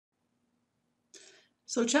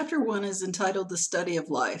So chapter 1 is entitled The Study of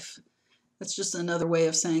Life. That's just another way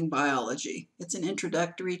of saying biology. It's an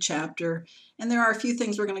introductory chapter, and there are a few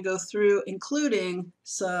things we're going to go through, including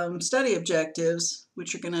some study objectives,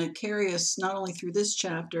 which are going to carry us not only through this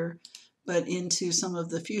chapter, but into some of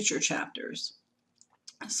the future chapters.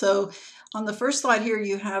 So on the first slide here,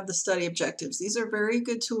 you have the study objectives. These are very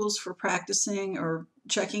good tools for practicing or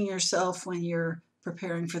checking yourself when you're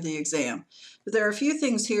preparing for the exam. But there are a few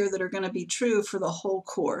things here that are going to be true for the whole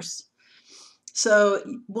course. So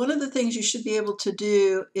one of the things you should be able to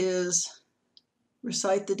do is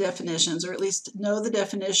recite the definitions, or at least know the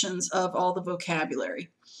definitions of all the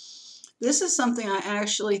vocabulary. This is something I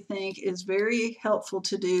actually think is very helpful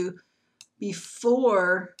to do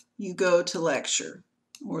before you go to lecture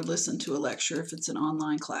or listen to a lecture if it's an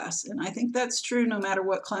online class. And I think that's true no matter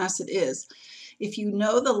what class it is. If you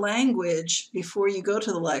know the language before you go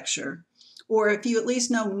to the lecture, or if you at least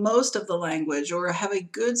know most of the language or have a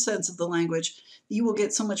good sense of the language, you will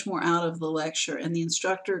get so much more out of the lecture, and the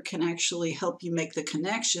instructor can actually help you make the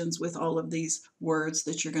connections with all of these words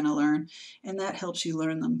that you're going to learn, and that helps you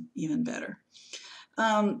learn them even better.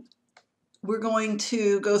 We're going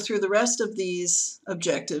to go through the rest of these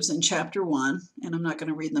objectives in chapter 1, and I'm not going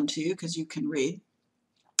to read them to you because you can read.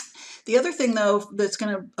 The other thing, though, that's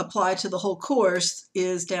going to apply to the whole course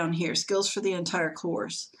is down here, skills for the entire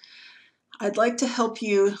course. I'd like to help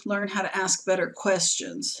you learn how to ask better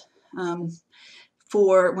questions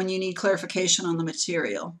for when you need clarification on the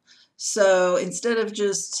material. So instead of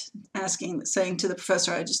just saying to the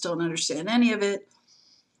professor, I just don't understand any of it,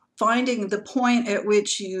 finding the point at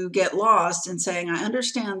which you get lost and saying, I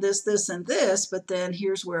understand this, this, and this, but then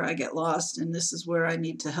here's where I get lost, and this is where I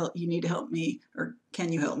need to help. You need to help me, or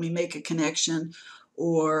can you help me make a connection?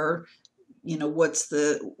 Or, you know,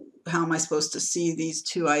 how am I supposed to see these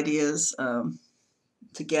two ideas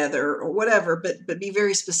together, or whatever, but be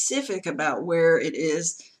very specific about where it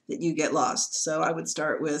is that you get lost. So I would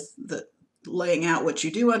start with laying out what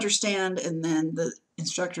you do understand, and then the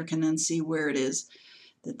instructor can then see where it is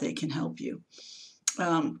that they can help you.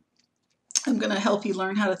 I'm going to help you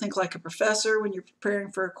learn how to think like a professor when you're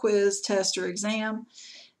preparing for a quiz, test, or exam.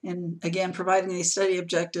 And again, providing these study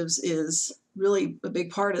objectives is really a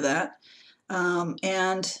big part of that.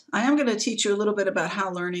 And I am going to teach you a little bit about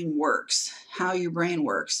how learning works, how your brain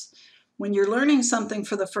works. When you're learning something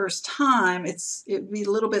for the first time, it'd be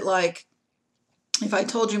a little bit like if I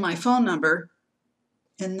told you my phone number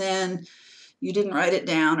and then you didn't write it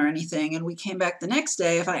down or anything, and we came back the next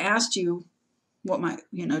day. If I asked you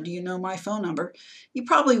do you know my phone number? You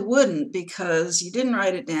probably wouldn't, because you didn't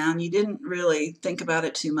write it down. You didn't really think about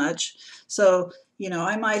it too much. So,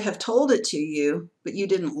 I might have told it to you, but you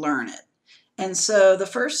didn't learn it. And so the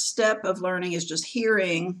first step of learning is just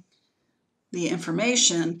hearing the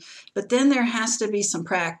information, but then there has to be some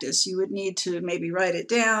practice. You would need to maybe write it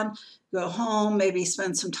down, go home, maybe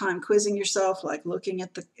spend some time quizzing yourself, like looking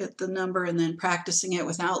at the number and then practicing it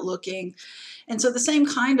without looking. And so the same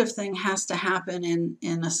kind of thing has to happen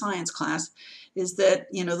in a science class, is that,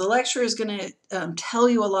 the lecturer is going to tell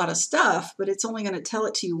you a lot of stuff, but it's only going to tell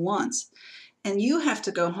it to you once. And you have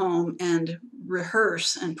to go home and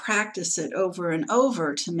rehearse and practice it over and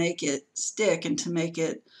over to make it stick and to make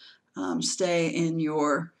it stay in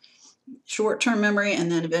your short-term memory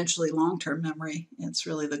and then eventually long-term memory. It's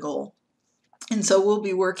really the goal. And so we'll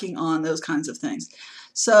be working on those kinds of things.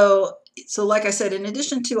 So like I said, in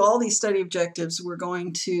addition to all these study objectives,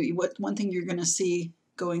 one thing you're going to see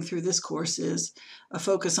going through this course is a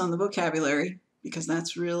focus on the vocabulary, because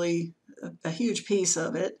that's really a huge piece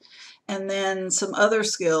of it. And then some other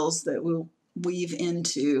skills that we'll weave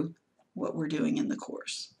into what we're doing in the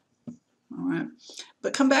course. All right.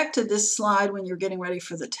 But come back to this slide when you're getting ready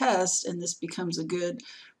for the test, and this becomes a good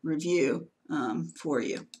review for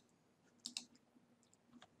you.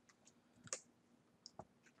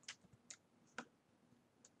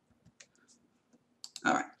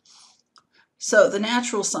 All right. So the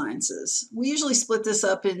natural sciences. We usually split this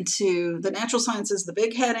up into the natural sciences, the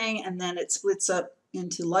big heading, and then it splits up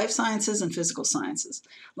into life sciences and physical sciences.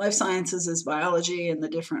 Life sciences is biology and the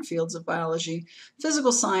different fields of biology.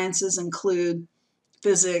 Physical sciences include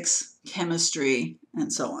physics, chemistry,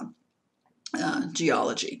 and so on,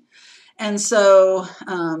 geology. And so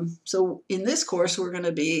in this course, we're going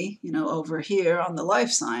to be, over here on the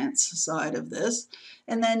life science side of this,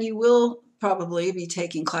 and then you will probably be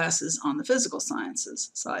taking classes on the physical sciences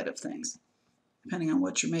side of things, depending on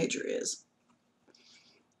what your major is.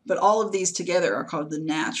 But all of these together are called the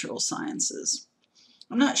natural sciences.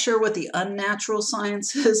 I'm not sure what the unnatural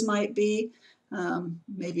sciences might be.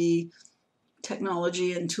 Maybe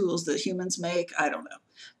technology and tools that humans make. I don't know.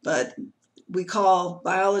 But we call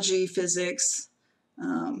biology, physics,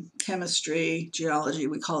 chemistry, geology,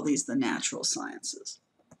 we call these the natural sciences.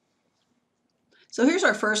 So here's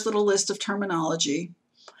our first little list of terminology.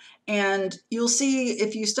 And you'll see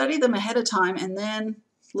if you study them ahead of time and then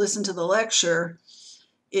listen to the lecture,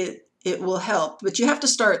 it will help. But you have to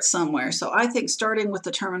start somewhere. So I think starting with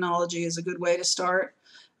the terminology is a good way to start.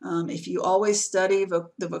 If you always study the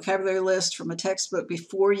vocabulary list from a textbook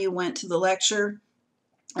before you went to the lecture,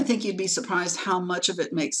 I think you'd be surprised how much of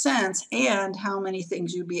it makes sense and how many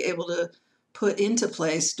things you'd be able to put into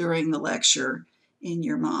place during the lecture in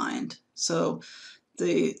your mind. So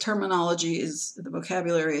the terminology the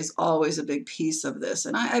vocabulary is always a big piece of this.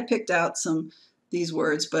 And I picked out these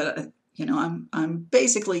words, but I'm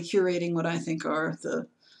basically curating what I think are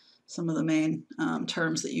some of the main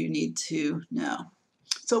terms that you need to know.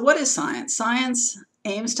 So what is science? Science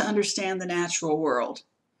aims to understand the natural world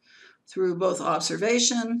through both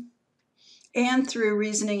observation and through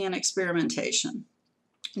reasoning and experimentation.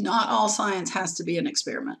 Not all science has to be an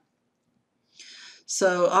experiment.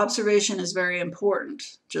 So observation is very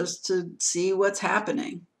important, just to see what's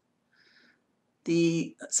happening.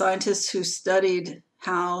 The scientists who studied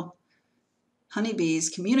how honeybees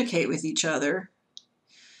communicate with each other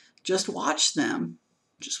just watched them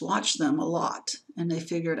a lot, and they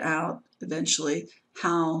figured out eventually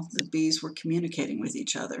how the bees were communicating with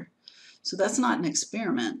each other. So that's not an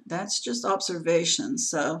experiment, that's just observation.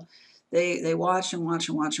 So they watch and watch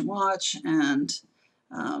and watch and watch and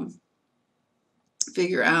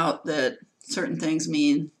figure out that certain things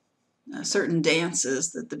mean, certain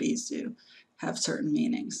dances that the bees do have certain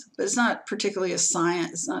meanings. But it's not particularly a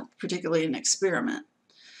science, it's not particularly an experiment.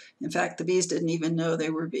 In fact, the bees didn't even know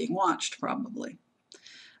they were being watched, probably.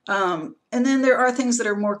 And then there are things that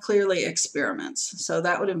are more clearly experiments. So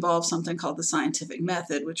that would involve something called the scientific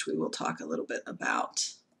method, which we will talk a little bit about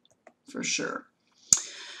for sure.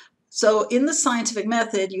 So in the scientific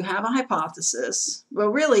method, you have a hypothesis. Well,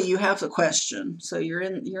 really, you have a question. So you're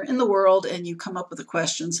in the world and you come up with a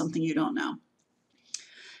question, something you don't know.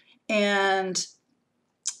 And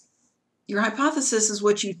your hypothesis is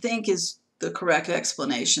what you think is the correct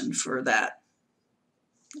explanation for that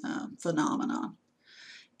phenomenon.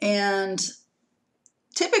 And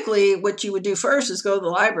typically what you would do first is go to the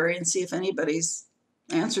library and see if anybody's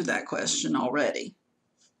answered that question already.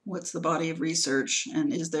 What's the body of research,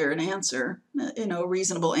 and is there an answer, a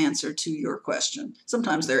reasonable answer to your question?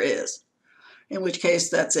 Sometimes there is, in which case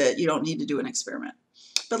that's it. You don't need to do an experiment.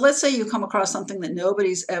 But let's say you come across something that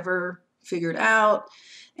nobody's ever figured out,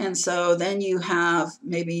 and so then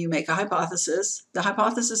maybe you make a hypothesis. The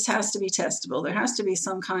hypothesis has to be testable. There has to be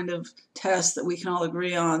some kind of test that we can all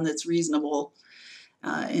agree on that's reasonable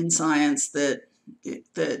in science that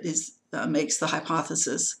makes the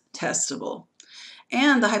hypothesis testable.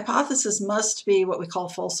 And the hypothesis must be what we call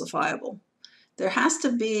falsifiable. There has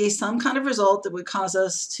to be some kind of result that would cause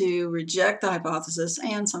us to reject the hypothesis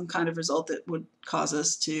and some kind of result that would cause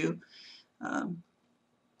us to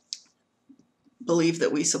believe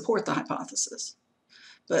that we support the hypothesis.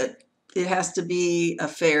 But it has to be a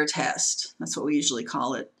fair test. That's what we usually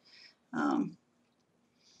call it.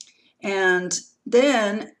 And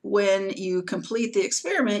then when you complete the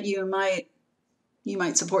experiment, you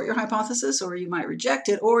might support your hypothesis, or you might reject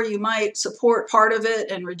it, or you might support part of it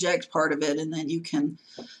and reject part of it, and then you can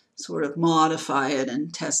sort of modify it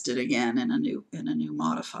and test it again in a new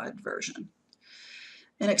modified version.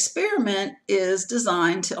 An experiment is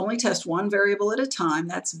designed to only test one variable at a time.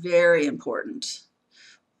 That's very important.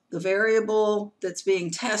 The variable that's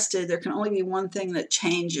being tested, there can only be one thing that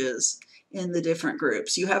changes in the different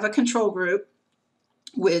groups. You have a control group,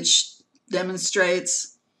 which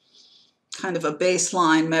demonstrates kind of a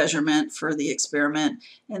baseline measurement for the experiment,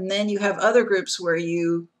 and then you have other groups where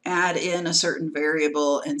you add in a certain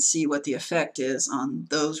variable and see what the effect is on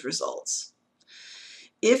those results.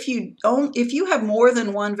 If you have more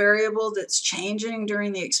than one variable that's changing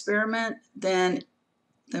during the experiment, then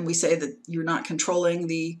we say that you're not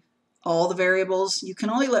controlling all the variables. You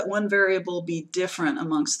can only let one variable be different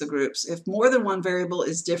amongst the groups. If more than one variable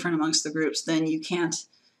is different amongst the groups, then you can't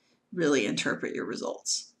really interpret your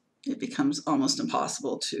results. It becomes almost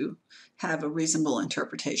impossible to have a reasonable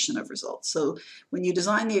interpretation of results. So when you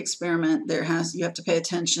design the experiment, you have to pay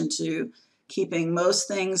attention to keeping most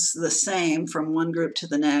things the same from one group to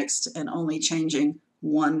the next and only changing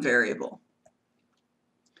one variable.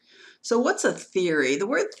 So what's a theory? The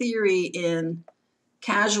word theory in the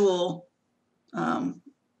casual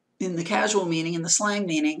meaning, in the slang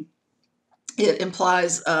meaning, it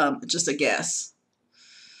implies just a guess.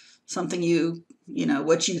 Something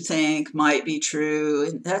what you think might be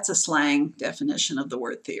true. That's a slang definition of the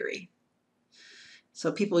word theory.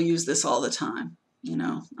 So people use this all the time. You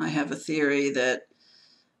know, I have a theory that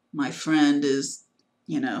my friend is,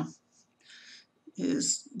 you know,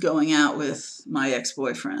 is going out with my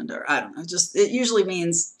ex-boyfriend, or I don't know, just it usually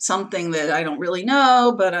means something that I don't really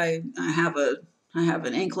know, but I have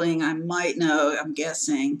an inkling, I might know, I'm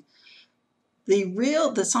guessing.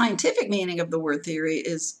 The scientific meaning of the word theory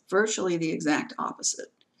is virtually the exact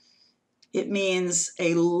opposite. It means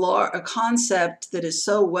a concept that is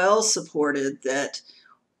so well supported that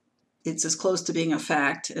it's as close to being a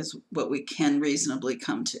fact as what we can reasonably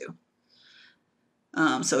come to.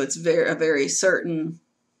 So it's a very certain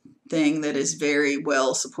thing that is very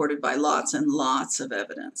well supported by lots and lots of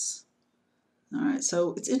evidence. All right,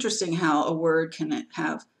 so it's interesting how a word can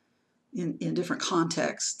have, in different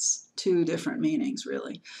contexts, two different meanings,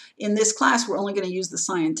 really. In this class, we're only going to use the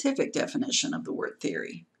scientific definition of the word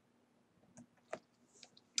theory.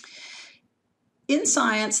 In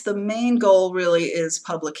science, the main goal really is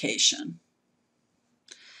publication.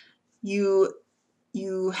 You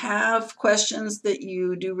have questions that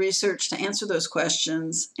you do research to answer those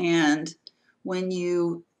questions, and when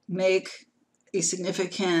you make a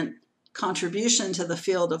significant contribution to the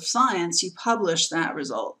field of science, you publish that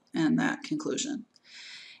result and that conclusion.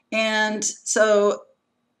 And so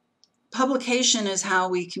publication is how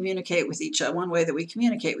we communicate with each other, one way that we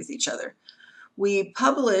communicate with each other. We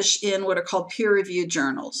publish in what are called peer-reviewed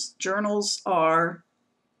journals. Journals are,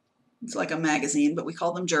 it's like a magazine, but we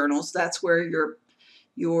call them journals. That's where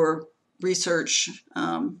your research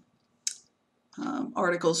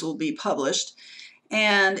articles will be published.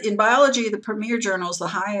 And in biology, the premier journals, the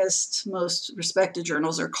highest, most respected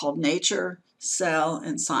journals, are called Nature, Cell,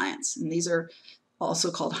 and Science. And these are also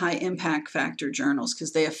called high impact factor journals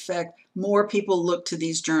because they affect more people look to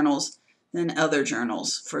these journals than other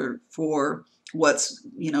journals for what's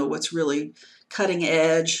really cutting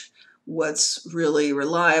edge, what's really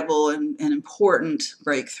reliable and important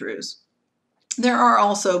breakthroughs. There are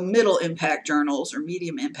also middle impact journals or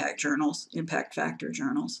medium impact journals, impact factor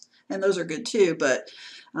journals, and those are good too, but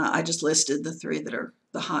I just listed the three that are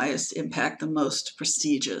the highest impact, the most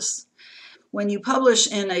prestigious. When you publish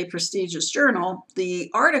in a prestigious journal, the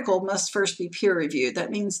article must first be peer reviewed.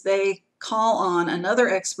 That means they call on another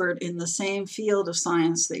expert in the same field of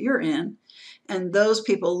science that you're in, and those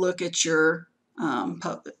people look at your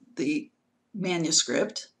the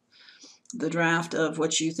manuscript, the draft of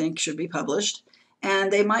what you think should be published,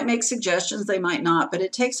 and they might make suggestions, they might not, but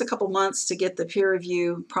it takes a couple months to get the peer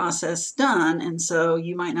review process done, and so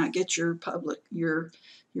you might not get your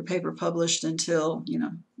paper published until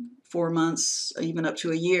 4 months, even up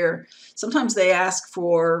to a year. Sometimes they ask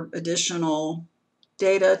for additional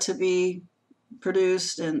data to be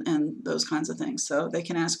produced and those kinds of things, so they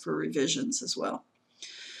can ask for revisions as well.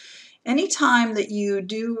 Anytime that you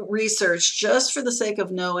do research just for the sake of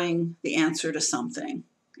knowing the answer to something,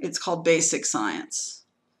 it's called basic science.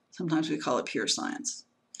 Sometimes we call it pure science.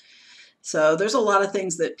 So there's a lot of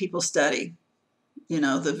things that people study.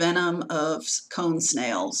 The venom of cone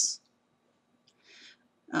snails.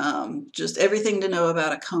 Just everything to know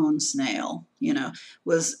about a cone snail,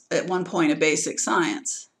 was at one point a basic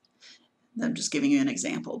science. I'm just giving you an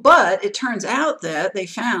example. But it turns out that they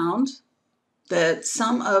found that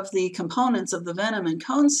some of the components of the venom in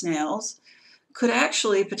cone snails could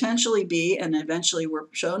actually potentially be, and eventually were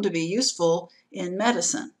shown to be, useful in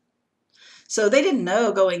medicine. So they didn't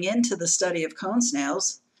know going into the study of cone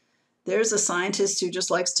snails. There's a scientist who just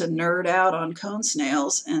likes to nerd out on cone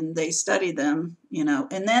snails, and they study them,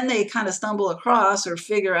 and then they kind of stumble across or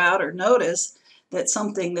figure out or notice that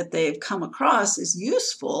something that they've come across is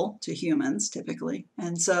useful to humans typically.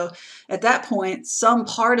 And so at that point, some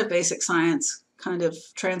part of basic science kind of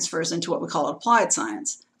transfers into what we call applied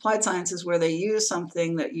science. Applied science is where they use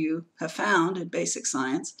something that you have found in basic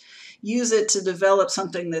science, use it to develop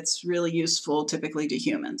something that's really useful typically to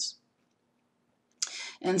humans.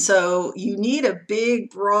 And so you need a big,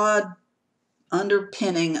 broad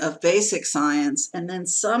underpinning of basic science, and then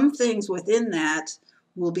some things within that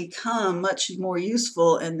will become much more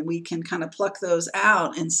useful, and we can kind of pluck those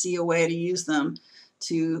out and see a way to use them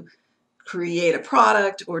to create a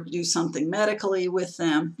product or do something medically with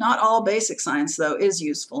them. Not all basic science, though, is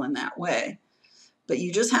useful in that way. But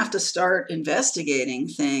you just have to start investigating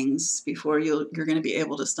things before you're going to be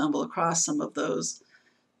able to stumble across some of those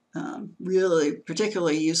really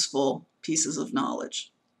particularly useful pieces of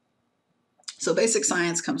knowledge. So basic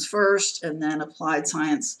science comes first, and then applied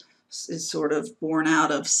science is sort of born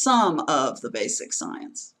out of some of the basic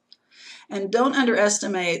science. And don't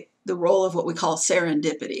underestimate the role of what we call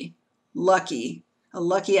serendipity, a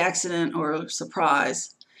lucky accident or a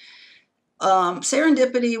surprise.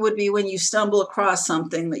 Serendipity would be when you stumble across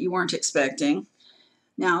something that you weren't expecting.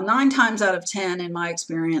 Now, 9 times out of 10, in my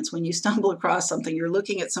experience, when you stumble across something, you're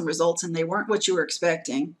looking at some results and they weren't what you were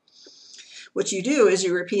expecting. What you do is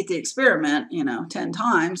you repeat the experiment, 10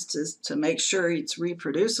 times to make sure it's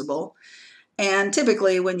reproducible. And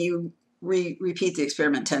typically when you repeat the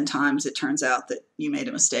experiment 10 times, it turns out that you made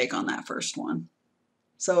a mistake on that first one.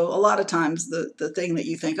 So a lot of times the thing that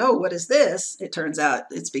you think, oh, what is this? It turns out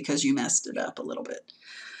it's because you messed it up a little bit.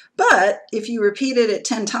 But if you repeated it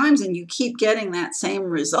 10 times and you keep getting that same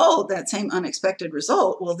result, that same unexpected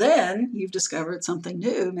result, well, then you've discovered something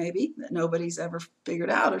new, maybe, that nobody's ever figured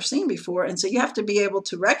out or seen before. And so you have to be able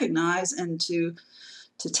to recognize and to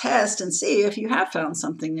test and see if you have found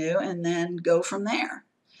something new and then go from there.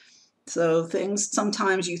 So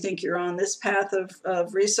sometimes you think you're on this path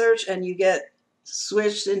of research and you get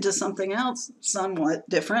switched into something else somewhat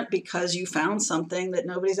different because you found something that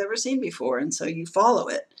nobody's ever seen before, and so you follow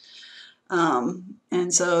it.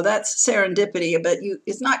 And so that's serendipity, but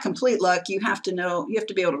it's not complete luck. You have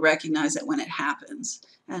to be able to recognize it when it happens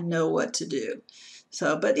and know what to do.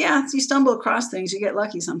 So, but yeah, you stumble across things, you get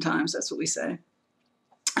lucky sometimes. That's what we say.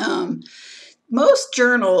 Most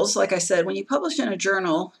journals, like I said, when you publish in a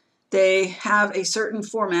journal, they have a certain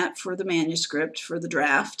format for the manuscript, for the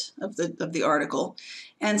draft of the article,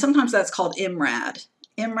 and sometimes that's called IMRAD.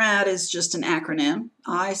 IMRAD is just an acronym.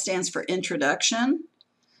 I stands for introduction,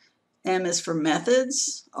 M is for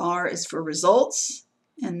methods, R is for results,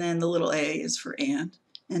 and then the little A is for and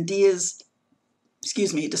D is,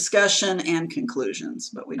 discussion and conclusions,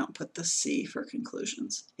 but we don't put the C for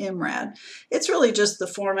conclusions. IMRAD. It's really just the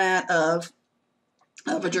format of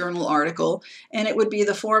a journal article, and it would be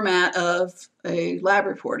the format of a lab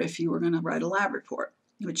report if you were going to write a lab report,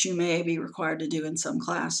 which you may be required to do in some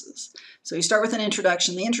classes. So you start with an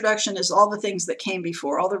introduction. The introduction is all the things that came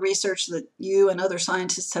before, all the research that you and other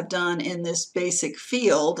scientists have done in this basic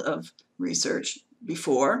field of research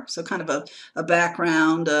before. So kind of a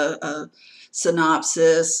background, a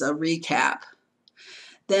synopsis, a recap.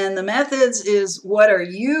 Then the methods is what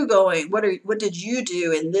did you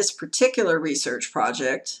do in this particular research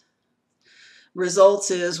project?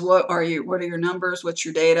 Results is what are your numbers, what's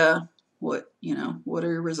your data, what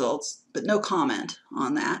are your results, but no comment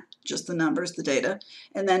on that, just the numbers, the data.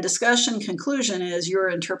 And then discussion conclusion is your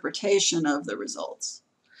interpretation of the results.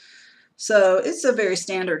 So it's a very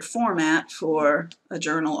standard format for a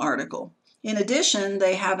journal article. In addition,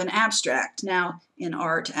 they have an abstract. Now, in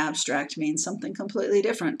art, abstract means something completely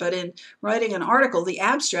different, but in writing an article, the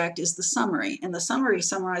abstract is the summary, and the summary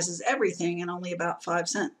summarizes everything in only about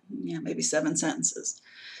maybe 7 sentences.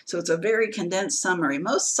 So it's a very condensed summary.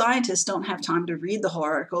 Most scientists don't have time to read the whole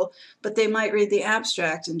article, but they might read the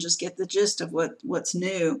abstract and just get the gist of what's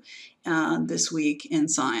new this week in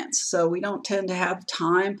science. So we don't tend to have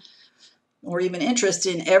time or even interest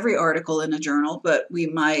in every article in a journal, but we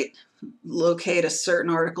might locate a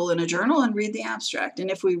certain article in a journal and read the abstract. And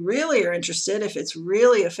if we really are interested, if it's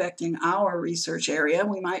really affecting our research area,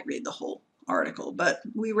 we might read the whole article, but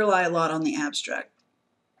we rely a lot on the abstract.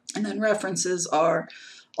 And then references are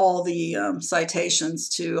all the citations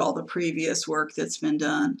to all the previous work that's been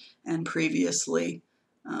done and previously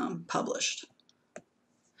published.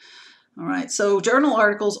 All right, so journal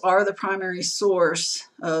articles are the primary source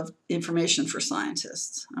of information for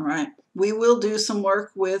scientists. All right, we will do some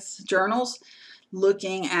work with journals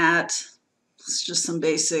looking at just some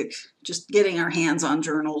basic, just getting our hands on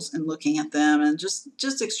journals and looking at them and just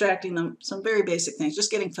extracting them, some very basic things,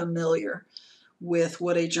 just getting familiar with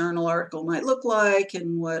what a journal article might look like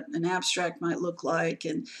and what an abstract might look like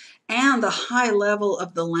and the high level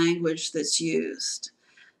of the language that's used.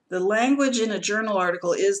 The language in a journal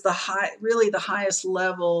article is really the highest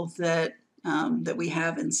level that we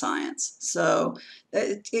have in science. So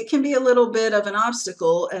it can be a little bit of an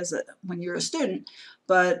obstacle when you're a student,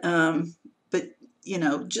 but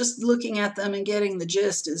just looking at them and getting the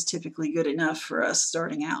gist is typically good enough for us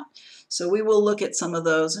starting out. So we will look at some of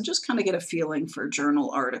those and just kind of get a feeling for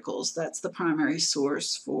journal articles. That's the primary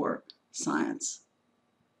source for science.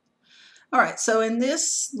 All right, so in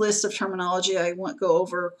this list of terminology, I won't go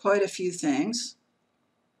over quite a few things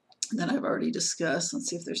that I've already discussed. Let's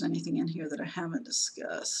see if there's anything in here that I haven't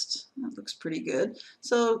discussed. That looks pretty good.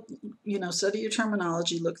 So, study your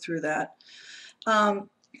terminology, look through that.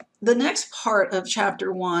 The next part of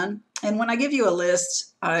Chapter 1, and when I give you a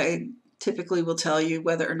list, I typically will tell you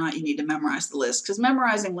whether or not you need to memorize the list, because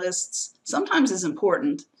memorizing lists sometimes is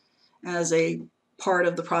important as a part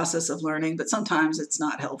of the process of learning, but sometimes it's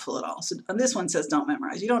not helpful at all. So this one says don't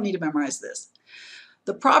memorize. You don't need to memorize this.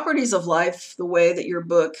 The properties of life, the way that your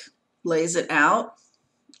book lays it out,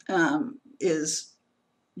 is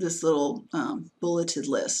this little bulleted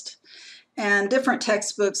list. And different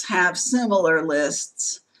textbooks have similar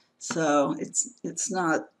lists, so it's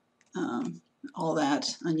not all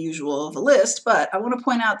that unusual of a list, but I want to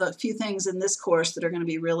point out the few things in this course that are going to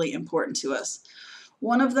be really important to us.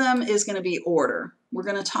 One of them is going to be order. We're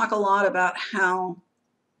going to talk a lot about how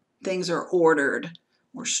things are ordered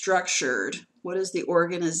or structured. What is the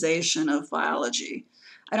organization of biology?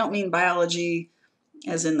 I don't mean biology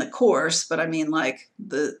as in the course, but I mean like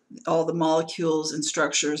all the molecules and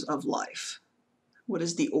structures of life. What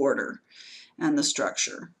is the order and the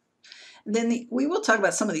structure? And then we will talk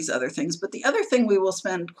about some of these other things, but the other thing we will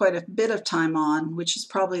spend quite a bit of time on, which is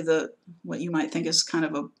probably what you might think is kind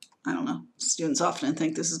of a, I don't know, students often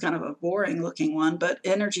think this is kind of a boring looking one, but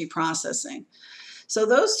energy processing. So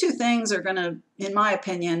those two things are going to, in my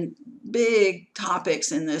opinion, big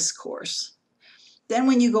topics in this course. Then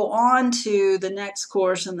when you go on to the next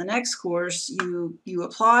course and the next course, you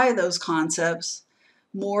apply those concepts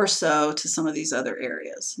more so to some of these other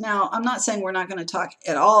areas. Now, I'm not saying we're not going to talk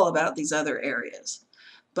at all about these other areas,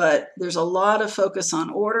 but there's a lot of focus on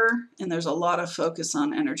order and there's a lot of focus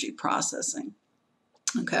on energy processing.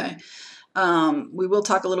 Okay, we will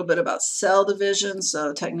talk a little bit about cell division,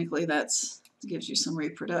 so technically that's gives you some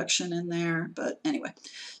reproduction in there, but anyway.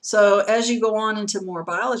 So as you go on into more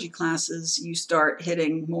biology classes, you start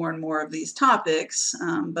hitting more and more of these topics,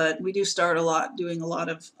 but we do start doing a lot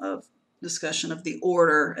of discussion of the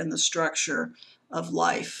order and the structure of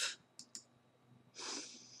life.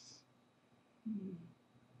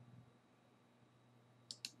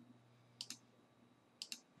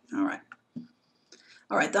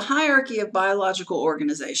 All right, the hierarchy of biological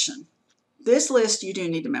organization. This list you do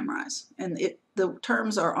need to memorize, and the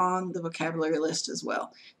terms are on the vocabulary list as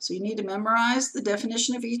well. So you need to memorize the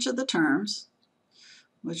definition of each of the terms,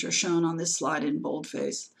 which are shown on this slide in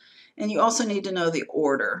boldface. And you also need to know the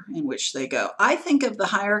order in which they go. I think of the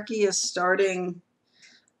hierarchy as starting,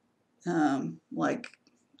 like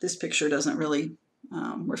this picture doesn't really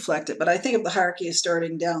reflect it, but I think of the hierarchy as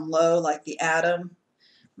starting down low, like the atom,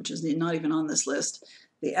 which is not even on this list.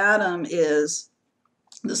 The atom is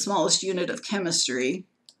the smallest unit of chemistry.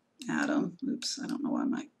 Atom, oops, I don't know why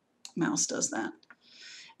my mouse does that.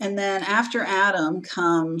 And then after atom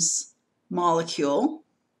comes molecule.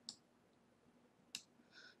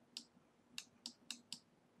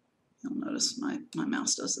 You'll notice my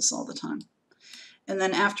mouse does this all the time. And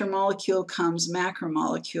then after molecule comes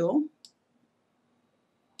macromolecule.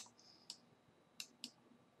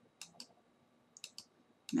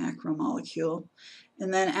 Macromolecule.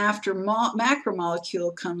 And then after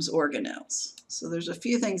macromolecule comes organelles. So there's a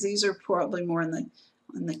few things. These are probably more in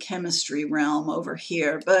the chemistry realm over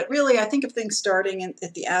here. But really, I think of things starting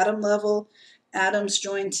at the atom level. Atoms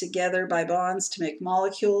joined together by bonds to make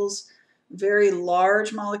molecules. Very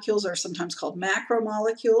large molecules are sometimes called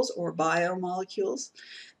macromolecules or biomolecules.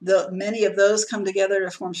 Many of those come together to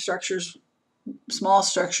form structures, small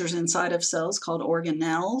structures inside of cells called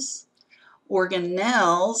organelles.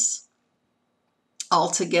 Organelles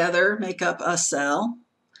altogether make up a cell,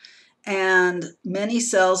 and many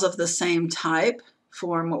cells of the same type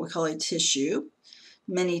form what we call a tissue.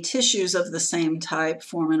 Many tissues of the same type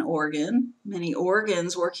form an organ. Many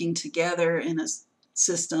organs working together in a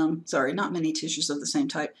system, sorry, not many tissues of the same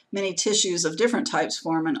type, many tissues of different types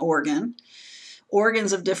form an organ.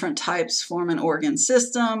 Organs of different types form an organ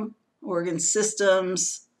system. Organ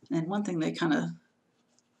systems, and one thing they kind of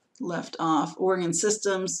left off, organ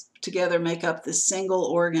systems together make up the single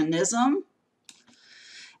organism.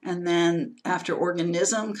 And then after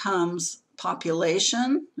organism comes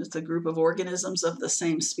population. It's a group of organisms of the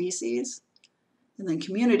same species. And then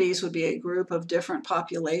communities would be a group of different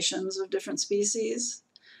populations of different species.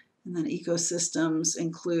 And then ecosystems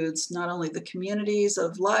includes not only the communities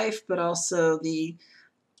of life, but also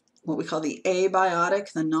what we call the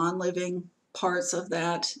abiotic, the non-living parts of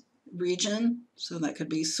that region. So that could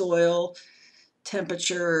be soil,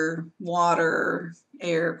 temperature, water,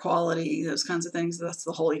 air quality, those kinds of things. That's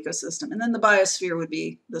the whole ecosystem. And then the biosphere would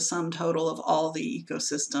be the sum total of all the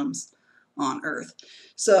ecosystems on Earth.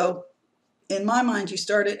 So in my mind, you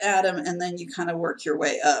start at atom and then you kind of work your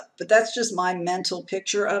way up. But that's just my mental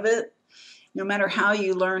picture of it. No matter how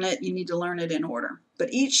you learn it, you need to learn it in order. But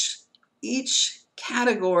each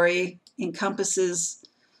category encompasses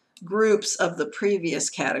groups of the previous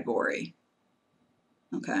category.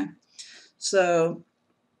 Okay, so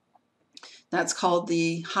that's called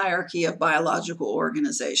the hierarchy of biological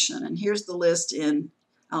organization. And here's the list in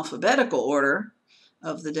alphabetical order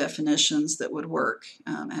of the definitions that would work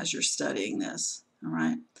as you're studying this. All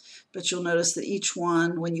right, but you'll notice that each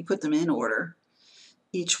one, when you put them in order,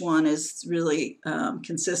 each one is really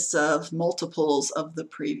consists of multiples of the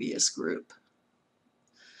previous group.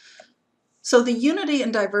 So the unity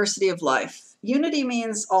and diversity of life. Unity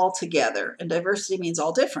means all together, and diversity means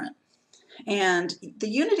all different. And the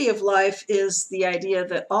unity of life is the idea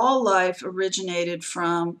that all life originated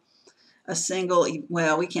from a single,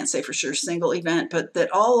 well, we can't say for sure single event, but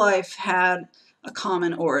that all life had a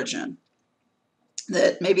common origin.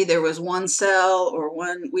 That maybe there was one cell or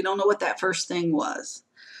one, we don't know what that first thing was,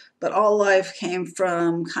 but all life came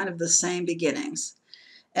from kind of the same beginnings.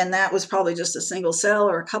 And that was probably just a single cell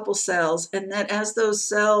or a couple cells, and that as those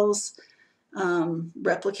cells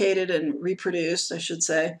replicated and reproduced, I should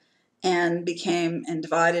say, and became and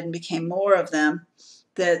divided and became more of them,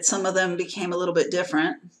 that some of them became a little bit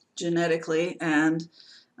different genetically and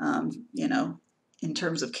in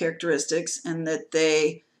terms of characteristics, and that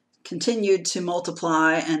they continued to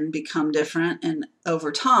multiply and become different. And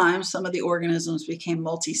over time, some of the organisms became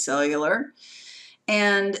multicellular,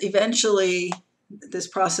 and eventually this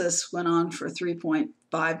process went on for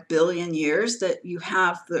 3.5 billion years, that you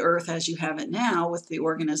have the Earth as you have it now with the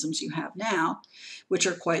organisms you have now, which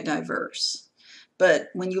are quite diverse. But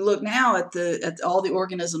when you look now at all the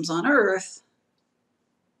organisms on Earth,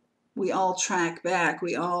 we all track back.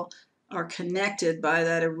 We all are connected by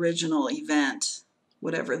that original event,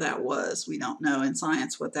 whatever that was. We don't know in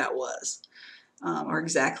science what that was or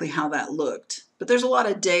exactly how that looked. But there's a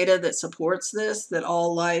lot of data that supports this, that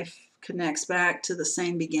all life connects back to the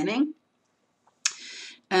same beginning.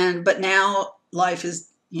 But now life has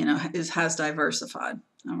diversified.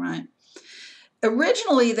 All right.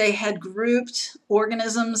 Originally, they had grouped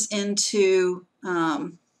organisms into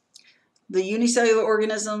the unicellular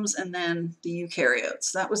organisms and then the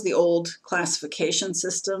eukaryotes. That was the old classification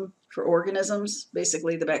system for organisms,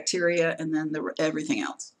 basically the bacteria and then everything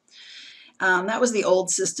else. That was the old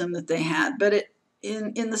system that they had. But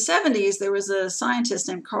in the 70s, there was a scientist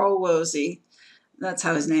named Carl Woese. That's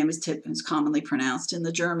how his name is commonly pronounced. In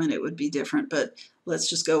the German, it would be different, but let's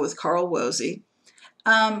just go with Carl Woese.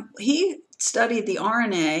 He studied the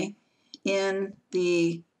RNA in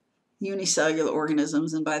the unicellular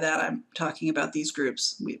organisms, and by that I'm talking about these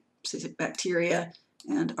groups, bacteria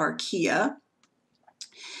and archaea.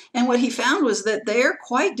 And what he found was that they're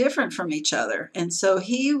quite different from each other. And so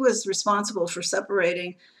he was responsible for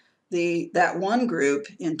separating that one group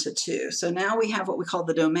into two. So now we have what we call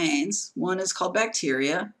the domains. One is called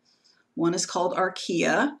bacteria, one is called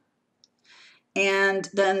archaea, and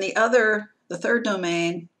then the third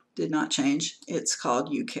domain did not change. It's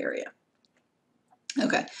called eukarya.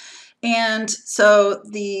 Okay. And so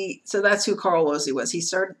that's who Carl Woese was. He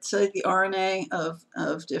started the RNA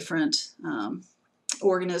of different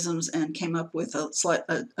organisms and came up with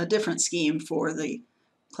a different scheme for the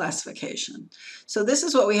classification. So this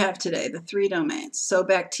is what we have today, the three domains. So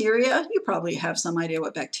bacteria, you probably have some idea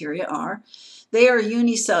what bacteria are. They are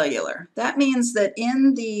unicellular. That means that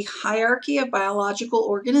in the hierarchy of biological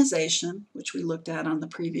organization, which we looked at on the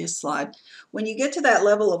previous slide, when you get to that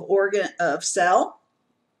level of cell,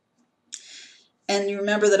 and you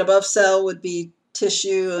remember that above cell would be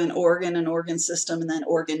tissue and organ system, and then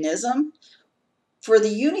organism. For the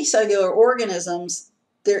unicellular organisms,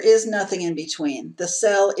 there is nothing in between. The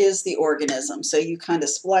cell is the organism. So you kind of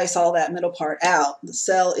splice all that middle part out. The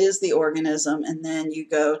cell is the organism, and then you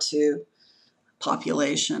go to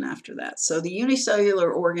population after that. So the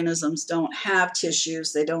unicellular organisms don't have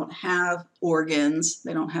tissues, they don't have organs,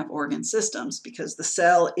 they don't have organ systems, because the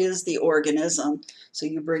cell is the organism. So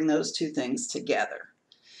you bring those two things together.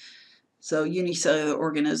 So unicellular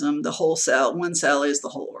organism, the whole cell, one cell is the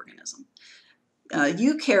whole organism.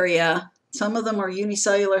 Eukarya, some of them are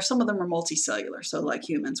unicellular, some of them are multicellular. So like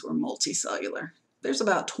humans, we're multicellular. There's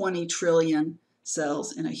about 20 trillion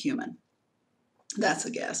cells in a human. That's a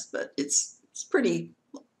guess, but it's pretty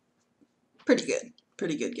good.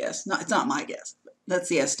 Pretty good guess. It's not my guess, but that's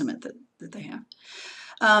the estimate that they have.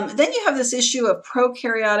 Then you have this issue of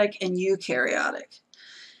prokaryotic and eukaryotic.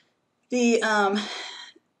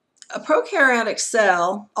 A prokaryotic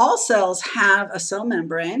cell, all cells have a cell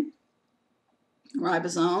membrane,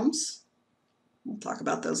 ribosomes. We'll talk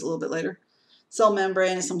about those a little bit later. Cell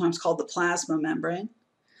membrane is sometimes called the plasma membrane.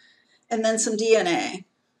 And then some DNA.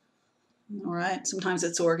 All right, sometimes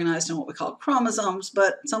it's organized in what we call chromosomes,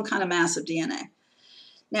 but some kind of mass of DNA.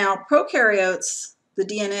 Now, prokaryotes, the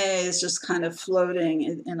DNA is just kind of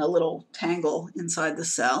floating in a little tangle inside the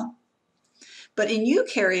cell. But in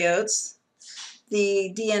eukaryotes,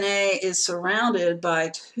 the DNA is surrounded by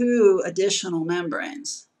two additional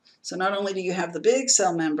membranes. So not only do you have the big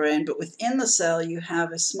cell membrane, but within the cell you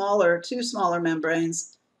have two smaller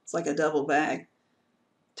membranes. It's like a double bag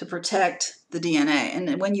to protect the DNA.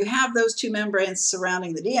 And when you have those two membranes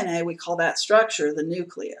surrounding the DNA, we call that structure the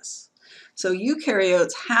nucleus. So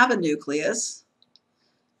eukaryotes have a nucleus,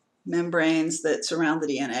 membranes that surround the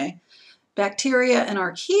DNA. Bacteria and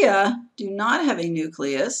archaea do not have a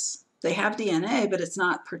nucleus. They have DNA, but it's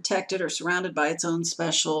not protected or surrounded by its own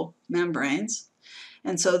special membranes.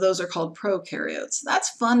 And so those are called prokaryotes. That's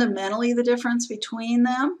fundamentally the difference between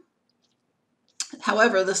them.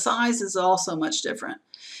 However, the size is also much different.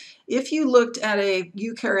 If you looked at a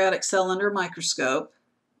eukaryotic cell under a microscope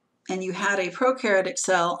and you had a prokaryotic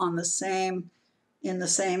cell in the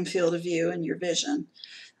same field of view in your vision,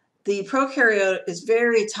 the prokaryote is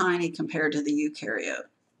very tiny compared to the eukaryote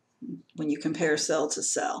when you compare cell to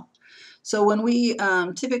cell. So when we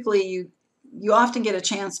typically, you often get a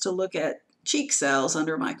chance to look at cheek cells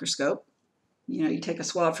under a microscope. You take a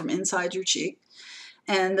swab from inside your cheek,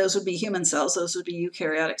 and those would be human cells. Those would be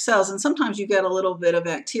eukaryotic cells. And sometimes you get a little bit of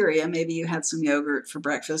bacteria. Maybe you had some yogurt for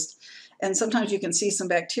breakfast. And sometimes you can see some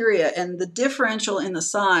bacteria. And the differential in the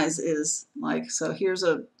size is like, so here's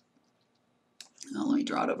let me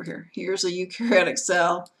draw it over here. Here's a eukaryotic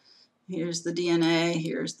cell. Here's the DNA.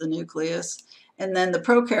 Here's the nucleus. And then the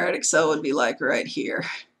prokaryotic cell would be like right here.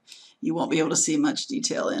 You won't be able to see much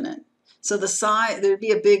detail in it. So the size, there'd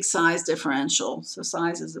be a big size differential. So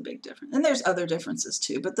size is a big difference. And there's other differences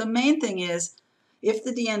too. But the main thing is, if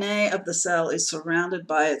the DNA of the cell is surrounded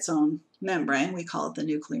by its own membrane, we call it the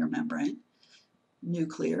nuclear membrane,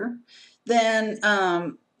 then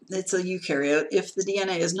it's a eukaryote. If the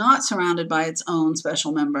DNA is not surrounded by its own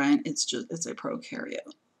special membrane, it's a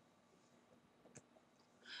prokaryote.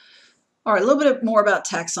 All right, a little bit more about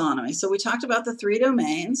taxonomy. So we talked about the three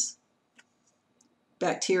domains: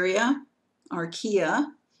 bacteria, archaea,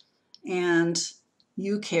 and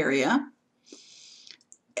eukarya.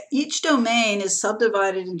 Each domain is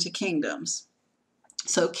subdivided into kingdoms.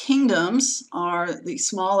 So kingdoms are the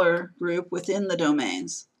smaller group within the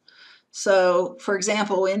domains. So, for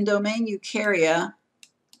example, in domain eukarya,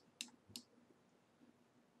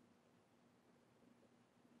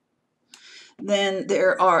 then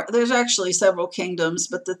there's actually several kingdoms,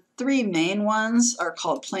 but the three main ones are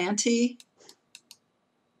called Plantae,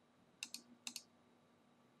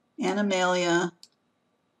 Animalia,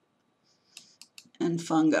 and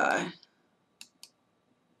Fungi.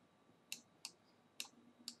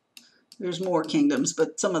 There's more kingdoms,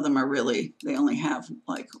 but some of them are really, they only have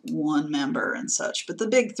like one member and such. But the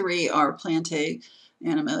big three are Plantae,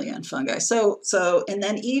 Animalia, and Fungi. And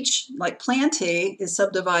then each, like Plantae, is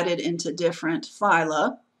subdivided into different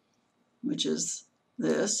phyla, which is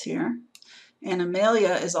this here.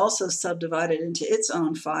 Animalia is also subdivided into its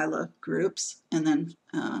own phyla groups, and then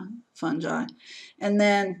fungi. And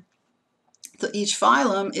then each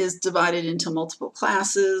phylum is divided into multiple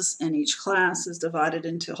classes, and each class is divided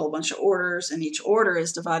into a whole bunch of orders, and each order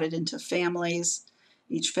is divided into families.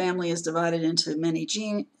 Each family is divided into many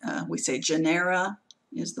we say genera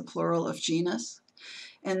is the plural of genus.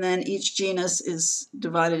 And then each genus is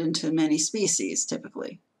divided into many species,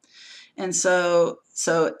 typically. And so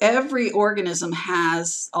every organism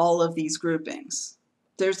has all of these groupings.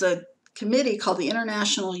 There's a committee called the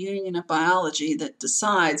International Union of Biology that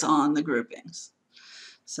decides on the groupings.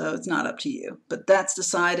 So it's not up to you, but that's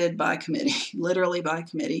decided by committee, literally by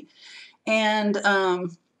committee. And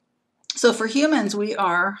so for humans, we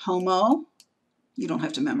are Homo. You don't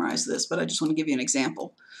have to memorize this, but I just want to give you an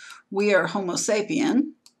example. We are Homo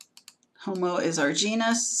sapien. Homo is our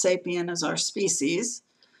genus, sapien is our species.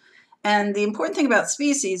 And the important thing about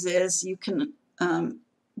species is you can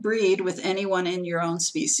breed with anyone in your own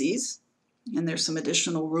species. And there's some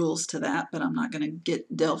additional rules to that, but I'm not going to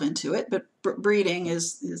delve into it. But breeding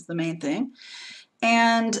is the main thing.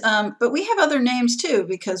 And but we have other names too,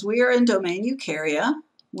 because we are in domain Eukarya.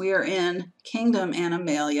 We are in kingdom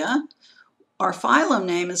Animalia. Our phylum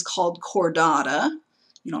name is called Chordata.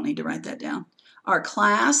 You don't need to write that down. Our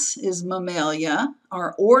class is Mammalia.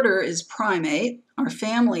 Our order is Primate. Our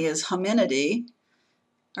family is Hominidae.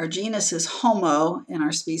 Our genus is Homo, and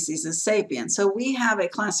our species is Sapien. So we have a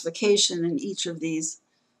classification in each of these,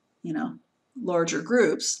 larger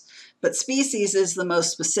groups. But species is the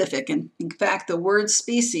most specific. And in fact, the word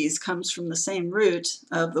species comes from the same root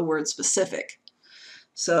of the word specific.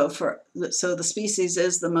 So the species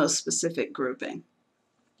is the most specific grouping.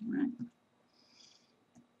 Right.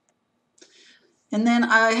 And then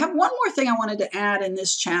I have one more thing I wanted to add in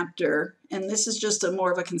this chapter, and this is just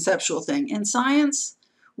more of a conceptual thing. In science,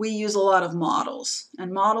 we use a lot of models,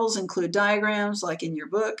 and models include diagrams like in your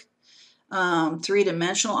book,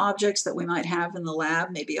 three-dimensional objects that we might have in the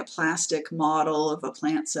lab, maybe a plastic model of a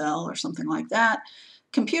plant cell or something like that.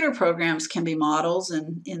 computer programs can be models,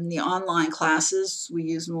 and in the online classes we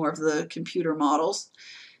use more of the computer models.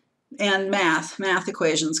 And math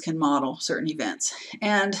equations can model certain events.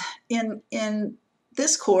 And in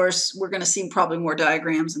this course, we're going to see probably more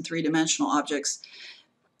diagrams and three-dimensional objects.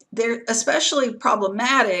 They're especially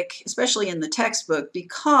problematic, especially in the textbook,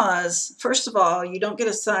 because, first of all, you don't get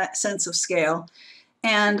a sense of scale.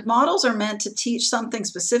 And models are meant to teach something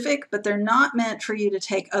specific, but they're not meant for you to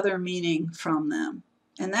take other meaning from them.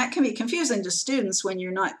 And that can be confusing to students when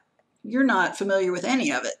you're not familiar with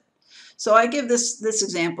any of it. So I give this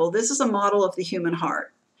example. This is a model of the human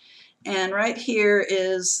heart. And right here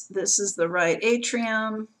this is the right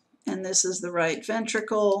atrium, and this is the right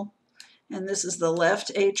ventricle, and this is the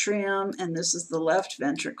left atrium, and this is the left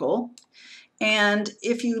ventricle. And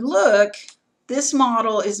if you look, this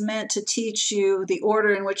model is meant to teach you the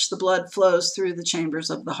order in which the blood flows through the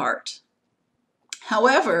chambers of the heart.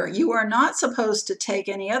 However, you are not supposed to take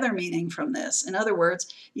any other meaning from this. In other words,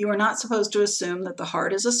 you are not supposed to assume that the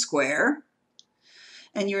heart is a square,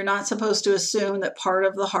 and you're not supposed to assume that part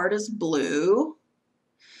of the heart is blue.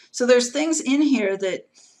 So there's things in here that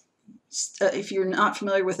if you're not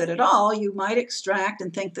familiar with it at all, you might extract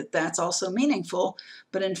and think that that's also meaningful,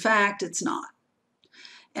 but in fact it's not.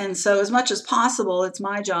 And so as much as possible, it's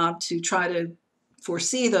my job to try to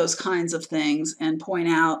foresee those kinds of things and point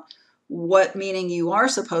out what meaning you are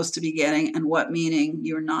supposed to be getting and what meaning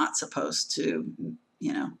you're not supposed to,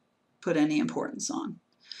 put any importance on.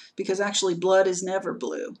 Because actually blood is never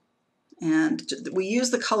blue. And we use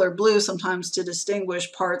the color blue sometimes to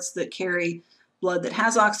distinguish parts that carry blood that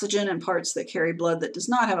has oxygen and parts that carry blood that does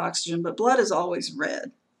not have oxygen, but blood is always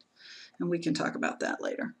red. And we can talk about that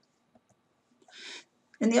later.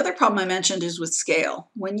 And the other problem I mentioned is with scale.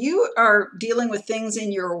 When you are dealing with things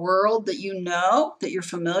in your world that you know, that you're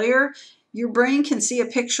familiar, your brain can see a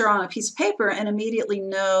picture on a piece of paper and immediately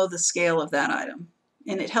know the scale of that item.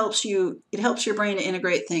 And it helps your brain to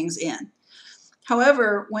integrate things in.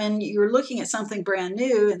 However, when you're looking at something brand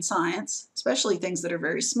new in science, especially things that are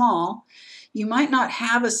very small, you might not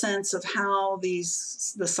have a sense of how the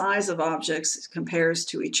size of objects compares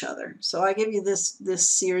to each other. So I give you this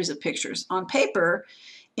series of pictures. On paper,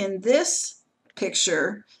 in this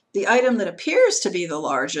picture, the item that appears to be the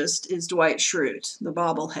largest is Dwight Schrute, the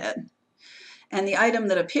bobblehead. And the item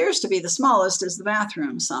that appears to be the smallest is the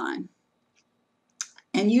bathroom sign.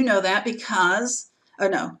 And you know that because,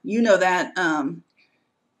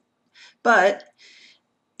 but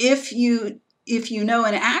if you know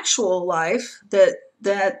in actual life that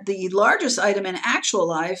the largest item in actual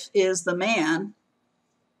life is the man,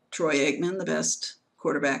 Troy Aikman, the best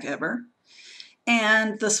quarterback ever,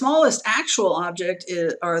 and the smallest actual object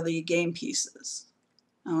are the game pieces.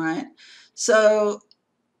 All right, so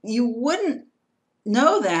you wouldn't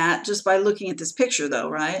know that just by looking at this picture, though,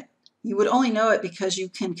 right? You would only know it because you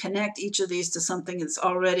can connect each of these to something that's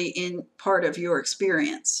already in part of your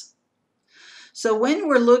experience. So when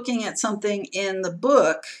we're looking at something in the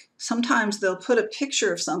book, sometimes they'll put a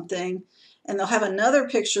picture of something and they'll have another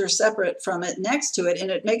picture separate from it next to it, and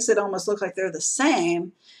it makes it almost look like they're the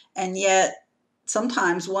same, and yet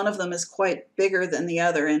sometimes one of them is quite bigger than the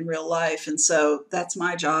other in real life. And so that's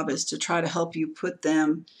my job, is to try to help you put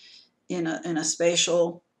them in a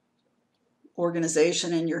spatial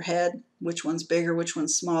organization in your head. Which one's bigger, which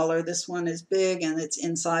one's smaller? This one is big and it's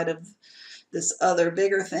inside of this other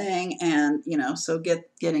bigger thing, and so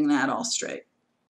getting that all straight.